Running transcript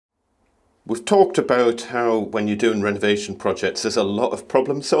We've talked about how when you're doing renovation projects there's a lot of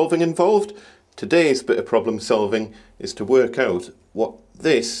problem solving involved. Today's bit of problem solving is to work out what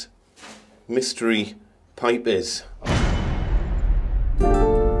this mystery pipe is.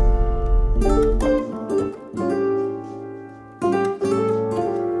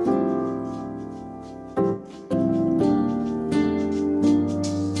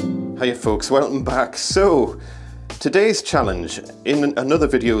 Hiya folks, welcome back. So today's challenge, in another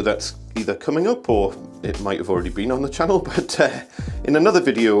video that's either coming up or it might have already been on the channel, but in another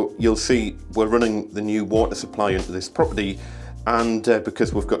video you'll see we're running the new water supply into this property, and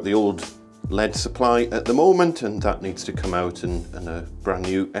because we've got the old lead supply at the moment and that needs to come out, and a brand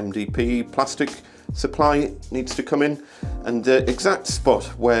new MDP plastic supply needs to come in, and the exact spot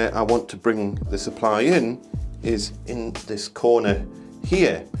where I want to bring the supply in is in this corner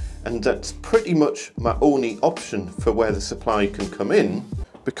here. And that's pretty much my only option for where the supply can come in,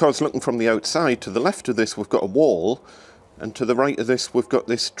 because looking from the outside, to the left of this we've got a wall, and to the right of this we've got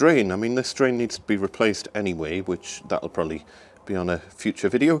this drain. I mean, this drain needs to be replaced anyway, which that'll probably be on a future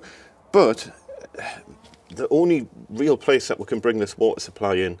video, but the only real place that we can bring this water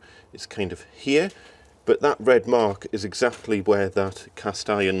supply in is kind of here. But that red mark is exactly where that cast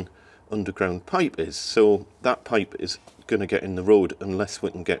iron underground pipe is, so that pipe is going to get in the road unless we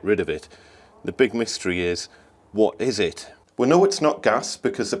can get rid of it. The big mystery is, what is it? We know it's not gas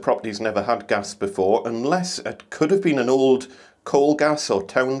because the property's never had gas before, unless it could have been an old coal gas or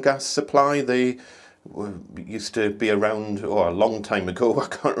town gas supply. They used to be around a long time ago. I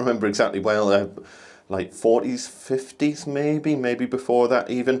can't remember exactly well, like 40s, 50s maybe before that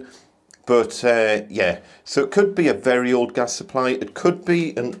even. But yeah, so it could be a very old gas supply, it could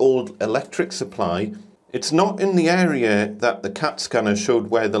be an old electric supply. It's not in the area that the CAT scanner showed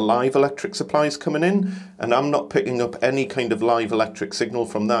where the live electric supply is coming in, and I'm not picking up any kind of live electric signal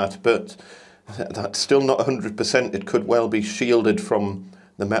from that, but that's still not 100%. It could well be shielded from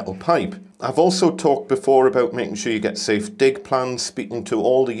the metal pipe. I've also talked before about making sure you get safe dig plans, speaking to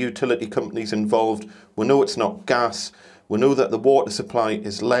all the utility companies involved. We know it's not gas. We know that the water supply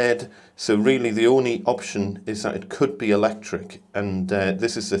is lead, so really the only option is that it could be electric, and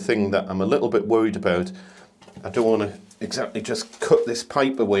this is the thing that I'm a little bit worried about. I don't want to exactly just cut this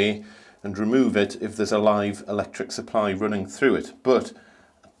pipe away and remove it if there's a live electric supply running through it, but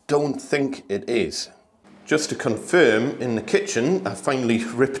I don't think it is. Just to confirm, in the kitchen, I finally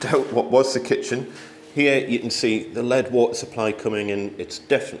ripped out what was the kitchen. Here you can see the lead water supply coming in. It's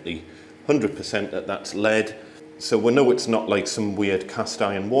definitely 100% that that's lead. So we know it's not like some weird cast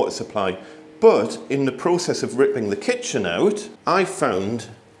iron water supply, but in the process of ripping the kitchen out, I found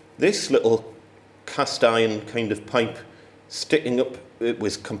this little cast iron kind of pipe sticking up. It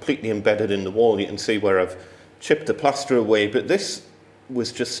was completely embedded in the wall. You can see where I've chipped the plaster away, but this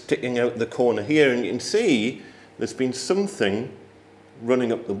was just sticking out the corner here, and you can see there's been something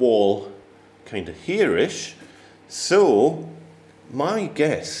running up the wall kind of here-ish. So my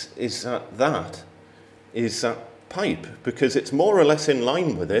guess is that that is that pipe, because it's more or less in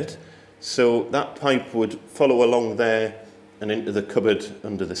line with it, so that pipe would follow along there and into the cupboard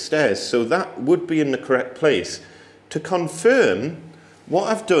under the stairs, so that would be in the correct place. To confirm, what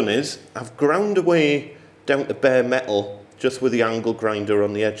I've done is I've ground away down to bare metal just with the angle grinder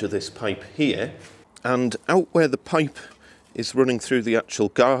on the edge of this pipe here, and out where the pipe is running through the actual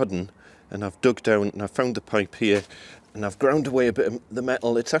garden, and I've dug down and I found the pipe here, and I've ground away a bit of the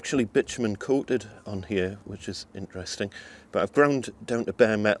metal. It's actually bitumen coated on here, which is interesting. But I've ground down to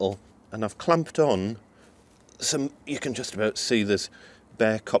bare metal, and I've clamped on some, you can just about see there's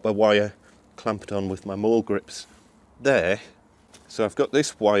bare copper wire clamped on with my mole grips there. So I've got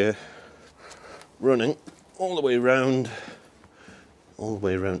this wire running all the way around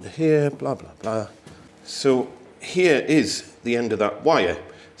to here, blah, blah, blah. So here is the end of that wire.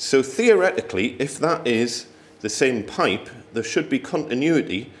 So theoretically, if that is the same pipe, there should be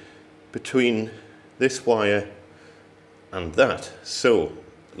continuity between this wire and that. So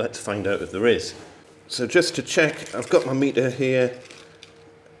let's find out if there is. So just to check, I've got my meter here.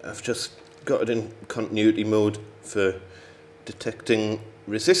 I've just got it in continuity mode for detecting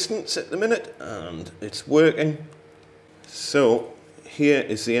resistance at the minute, and it's working. So here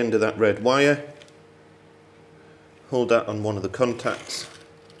is the end of that red wire. Hold that on one of the contacts.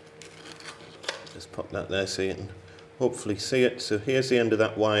 Just pop that there so you can hopefully see it. So here's the end of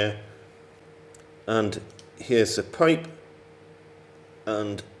that wire, and here's the pipe,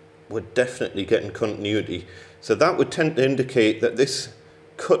 and we're definitely getting continuity. So that would tend to indicate that this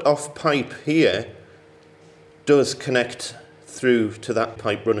cut off pipe here does connect through to that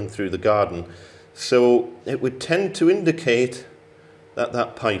pipe running through the garden. So it would tend to indicate that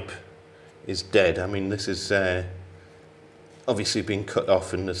that pipe is dead. I mean, this is obviously been cut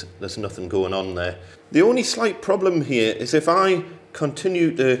off and there's nothing going on there. The only slight problem here is if I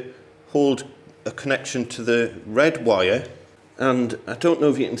continue to hold a connection to the red wire, and I don't know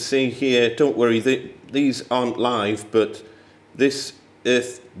if you can see here, don't worry, these aren't live, but this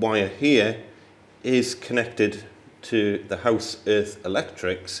earth wire here is connected to the house earth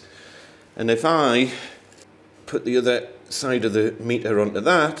electrics, and if I put the other side of the meter onto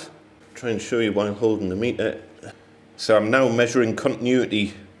that, try and show you while holding the meter. So I'm now measuring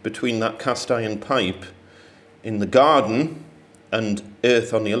continuity between that cast iron pipe in the garden and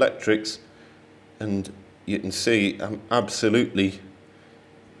earth on the electrics, and you can see I'm absolutely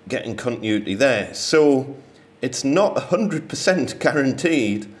getting continuity there. So it's not 100%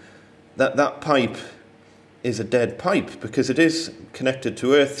 guaranteed that that pipe is a dead pipe, because it is connected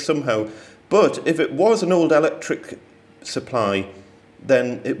to earth somehow. But if it was an old electric supply,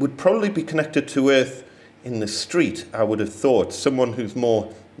 then it would probably be connected to earth in the street, I would have thought. Someone who's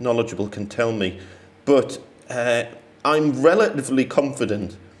more knowledgeable can tell me. But I'm relatively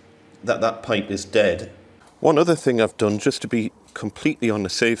confident that that pipe is dead. One other thing I've done, just to be completely on the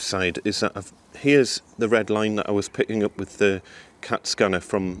safe side, is that here's the red line that I was picking up with the CAT scanner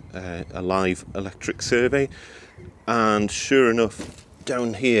from a live electric survey. And sure enough,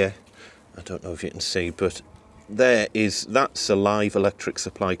 down here, I don't know if you can see, but that's a live electric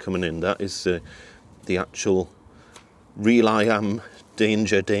supply coming in. That is the actual real I am,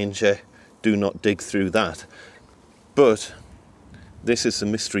 danger, danger, do not dig through that. But this is the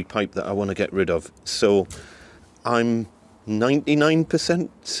mystery pipe that I want to get rid of. So I'm 99%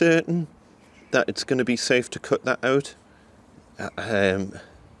 certain that it's going to be safe to cut that out.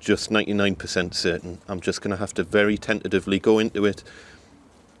 Just 99% certain. I'm just going to have to very tentatively go into it,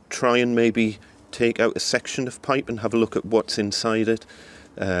 try and maybe take out a section of pipe and have a look at what's inside it,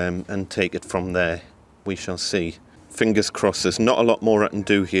 and take it from there. We shall see. Fingers crossed. There's not a lot more I can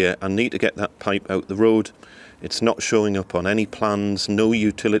do here. I need to get that pipe out the road. It's not showing up on any plans. No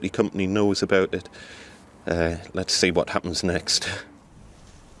utility company knows about it. Let's see what happens next.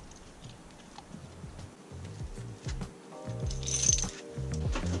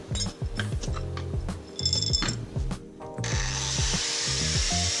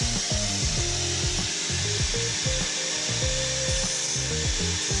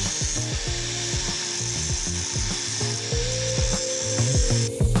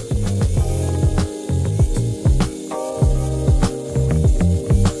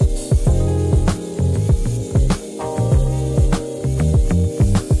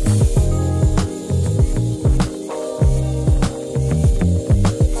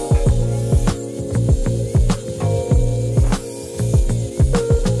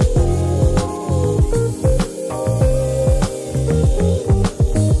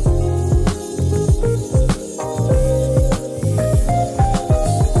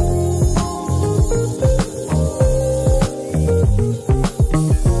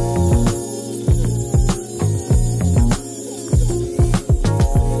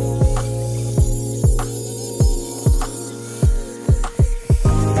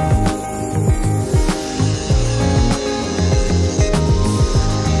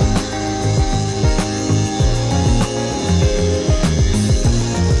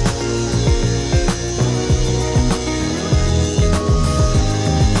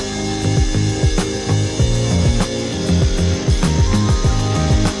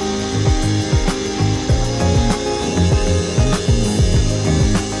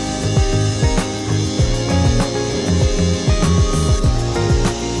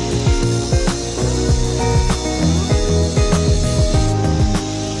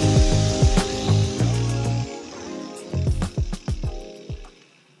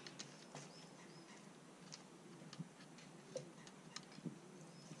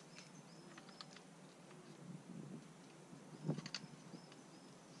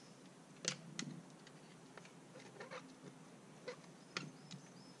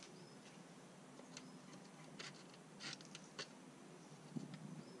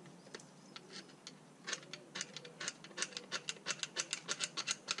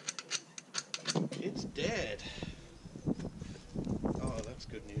 It's dead. Oh, that's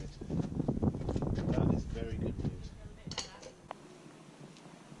good news. That is very good news.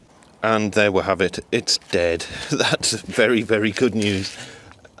 And there we have it. It's dead. That's very, very good news.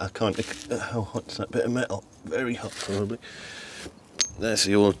 I can't... How hot's that bit of metal? Very hot, probably. There's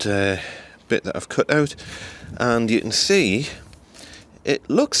the old bit that I've cut out. And you can see, it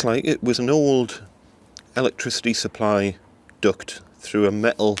looks like it was an old electricity supply duct through a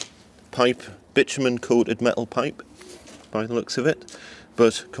metal pipe, bitumen coated metal pipe by the looks of it,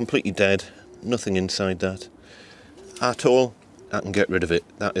 but completely dead. nothing inside that at all. I can get rid of it.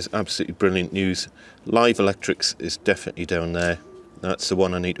 That is absolutely brilliant news. Live electrics is definitely down there. That's the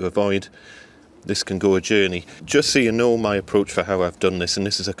one I need to avoid. This can go a journey. Just so you know my approach for how I've done this, and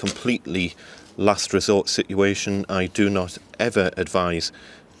this is a completely last resort situation. I do not ever advise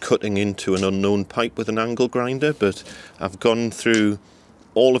cutting into an unknown pipe with an angle grinder, but I've gone through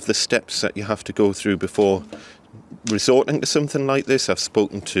all of the steps that you have to go through before resorting to something like this. I've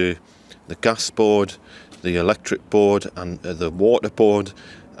spoken to the gas board, the electric board and the water board.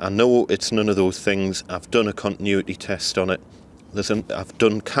 I know it's none of those things. I've done a continuity test on it. I've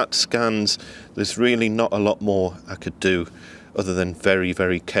done CAT scans. There's really not a lot more I could do other than very,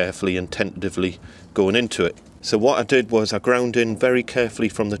 very carefully and tentatively going into it. So what I did was I ground in very carefully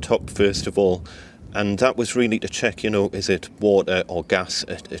from the top first of all, and that was really to check, you know, is it water or gas?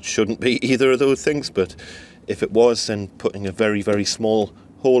 It shouldn't be either of those things, but if it was, then putting a very, very small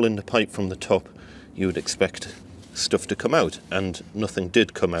hole in the pipe from the top, you would expect stuff to come out, and nothing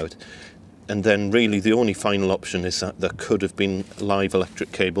did come out. And then really the only final option is that there could have been live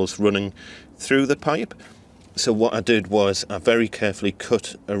electric cables running through the pipe. So what I did was I very carefully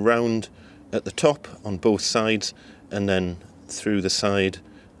cut around at the top on both sides, and then through the side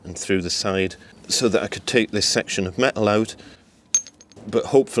and through the side, so that I could take this section of metal out. But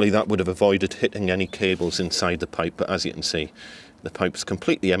hopefully that would have avoided hitting any cables inside the pipe. But as you can see, the pipe's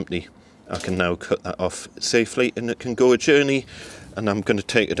completely empty. I can now cut that off safely, and it can go a journey, and I'm going to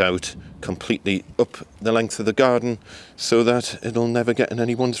take it out completely up the length of the garden so that it'll never get in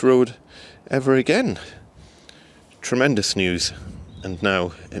anyone's road ever again. Tremendous news. And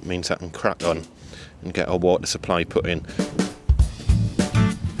now it means I can crack on and get our water supply put in.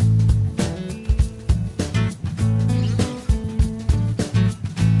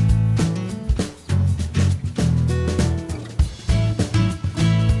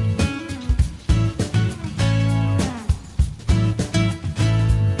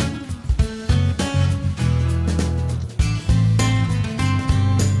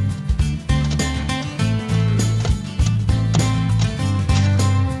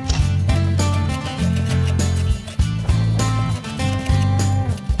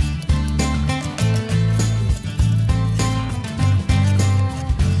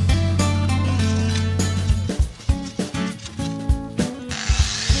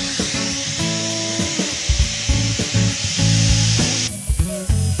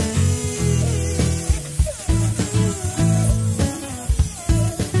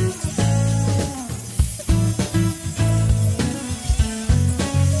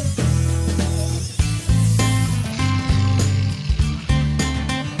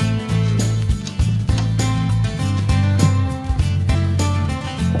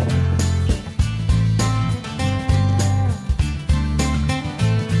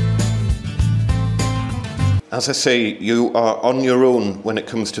 As I say, you are on your own when it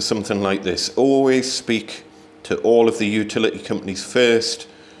comes to something like this. Always speak to all of the utility companies first.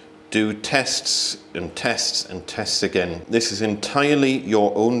 Do tests and tests and tests again. This is entirely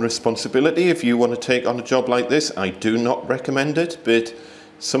your own responsibility if you want to take on a job like this. I do not recommend it, but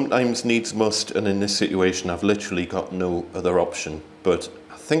sometimes needs must, and in this situation I've literally got no other option. But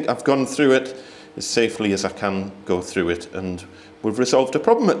I think I've gone through it as safely as I can go through it, and we've resolved a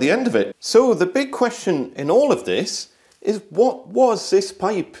problem at the end of it. So the big question in all of this is, what was this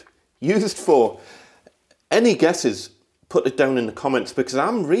pipe used for? Any guesses? Put it down in the comments, because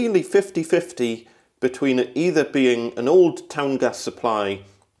I'm really 50-50 between it either being an old town gas supply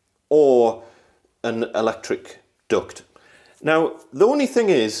or an electric duct. Now, the only thing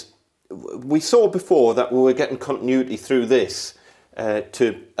is, we saw before that we were getting continuity through this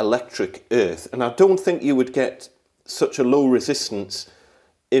to electric earth, and I don't think you would get such a low resistance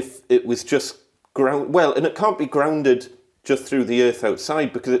if it was just ground. Well, and it can't be grounded just through the earth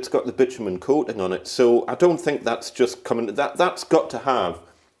outside because it's got the bitumen coating on it. So I don't think that's just coming. That's got to have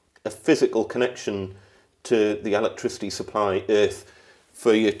a physical connection to the electricity supply earth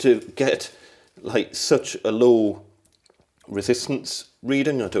for you to get like such a low resistance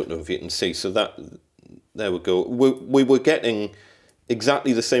reading. I don't know if you can see. So that, there we go. We were getting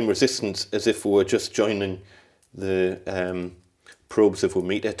exactly the same resistance as if we were just joining the probes of a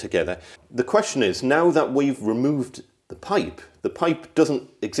meter together. The question is, now that we've removed the pipe doesn't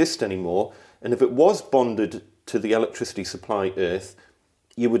exist anymore, and if it was bonded to the electricity supply earth,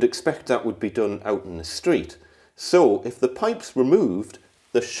 you would expect that would be done out in the street. So if the pipe's removed,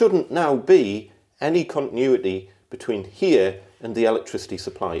 there shouldn't now be any continuity between here and the electricity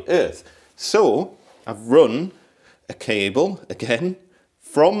supply earth. So I've run a cable again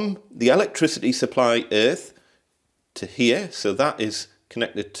from the electricity supply earth to here, so that is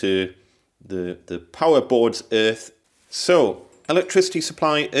connected to the power board's earth. So electricity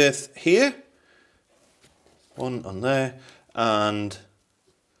supply earth here, one on there, and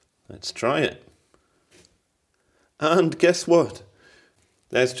let's try it. And guess what?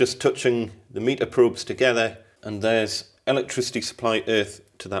 There's just touching the meter probes together, and there's electricity supply earth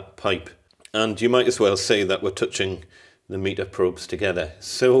to that pipe. And you might as well say that we're touching the meter probes together.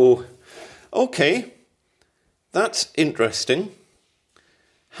 So, okay, that's interesting.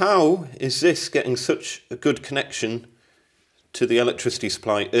 How is this getting such a good connection to the electricity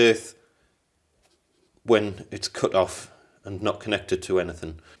supply earth when it's cut off and not connected to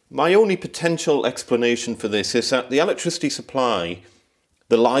anything? My only potential explanation for this is that the electricity supply,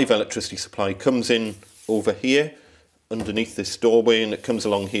 the live electricity supply, comes in over here underneath this doorway, and it comes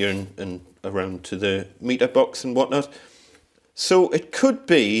along here and around to the meter box and whatnot. So it could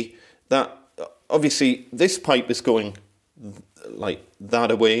be that obviously this pipe is going like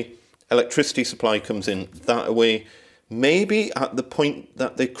that away, electricity supply comes in that away. Maybe at the point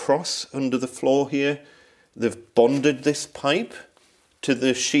that they cross under the floor here, they've bonded this pipe to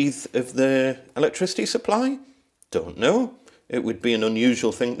the sheath of the electricity supply. Don't know. It would be an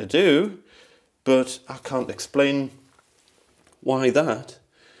unusual thing to do, but I can't explain why that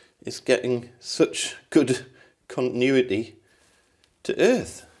is getting such good continuity to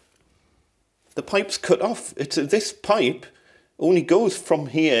earth. The pipe's cut off. This pipe only goes from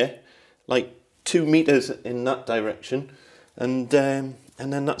here like 2 meters in that direction, and then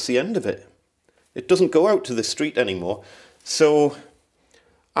that's the end of it. It doesn't go out to the street anymore. So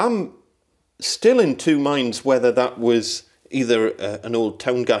I'm still in two minds whether that was either an old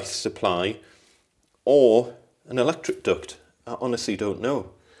town gas supply or an electric duct. I honestly don't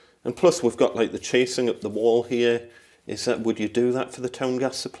know. And plus we've got like the chasing up the wall here. Would you do that for the town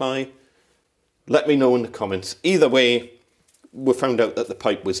gas supply? Let me know in the comments. Either way, we found out that the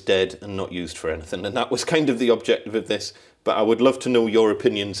pipe was dead and not used for anything, and that was kind of the objective of this, but I would love to know your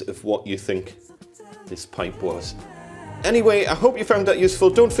opinions of what you think this pipe was. Anyway, I hope you found that useful.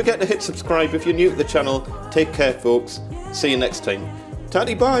 Don't forget to hit subscribe if you're new to the channel. Take care, folks. See you next time.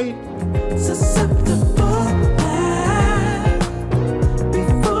 Tatty bye!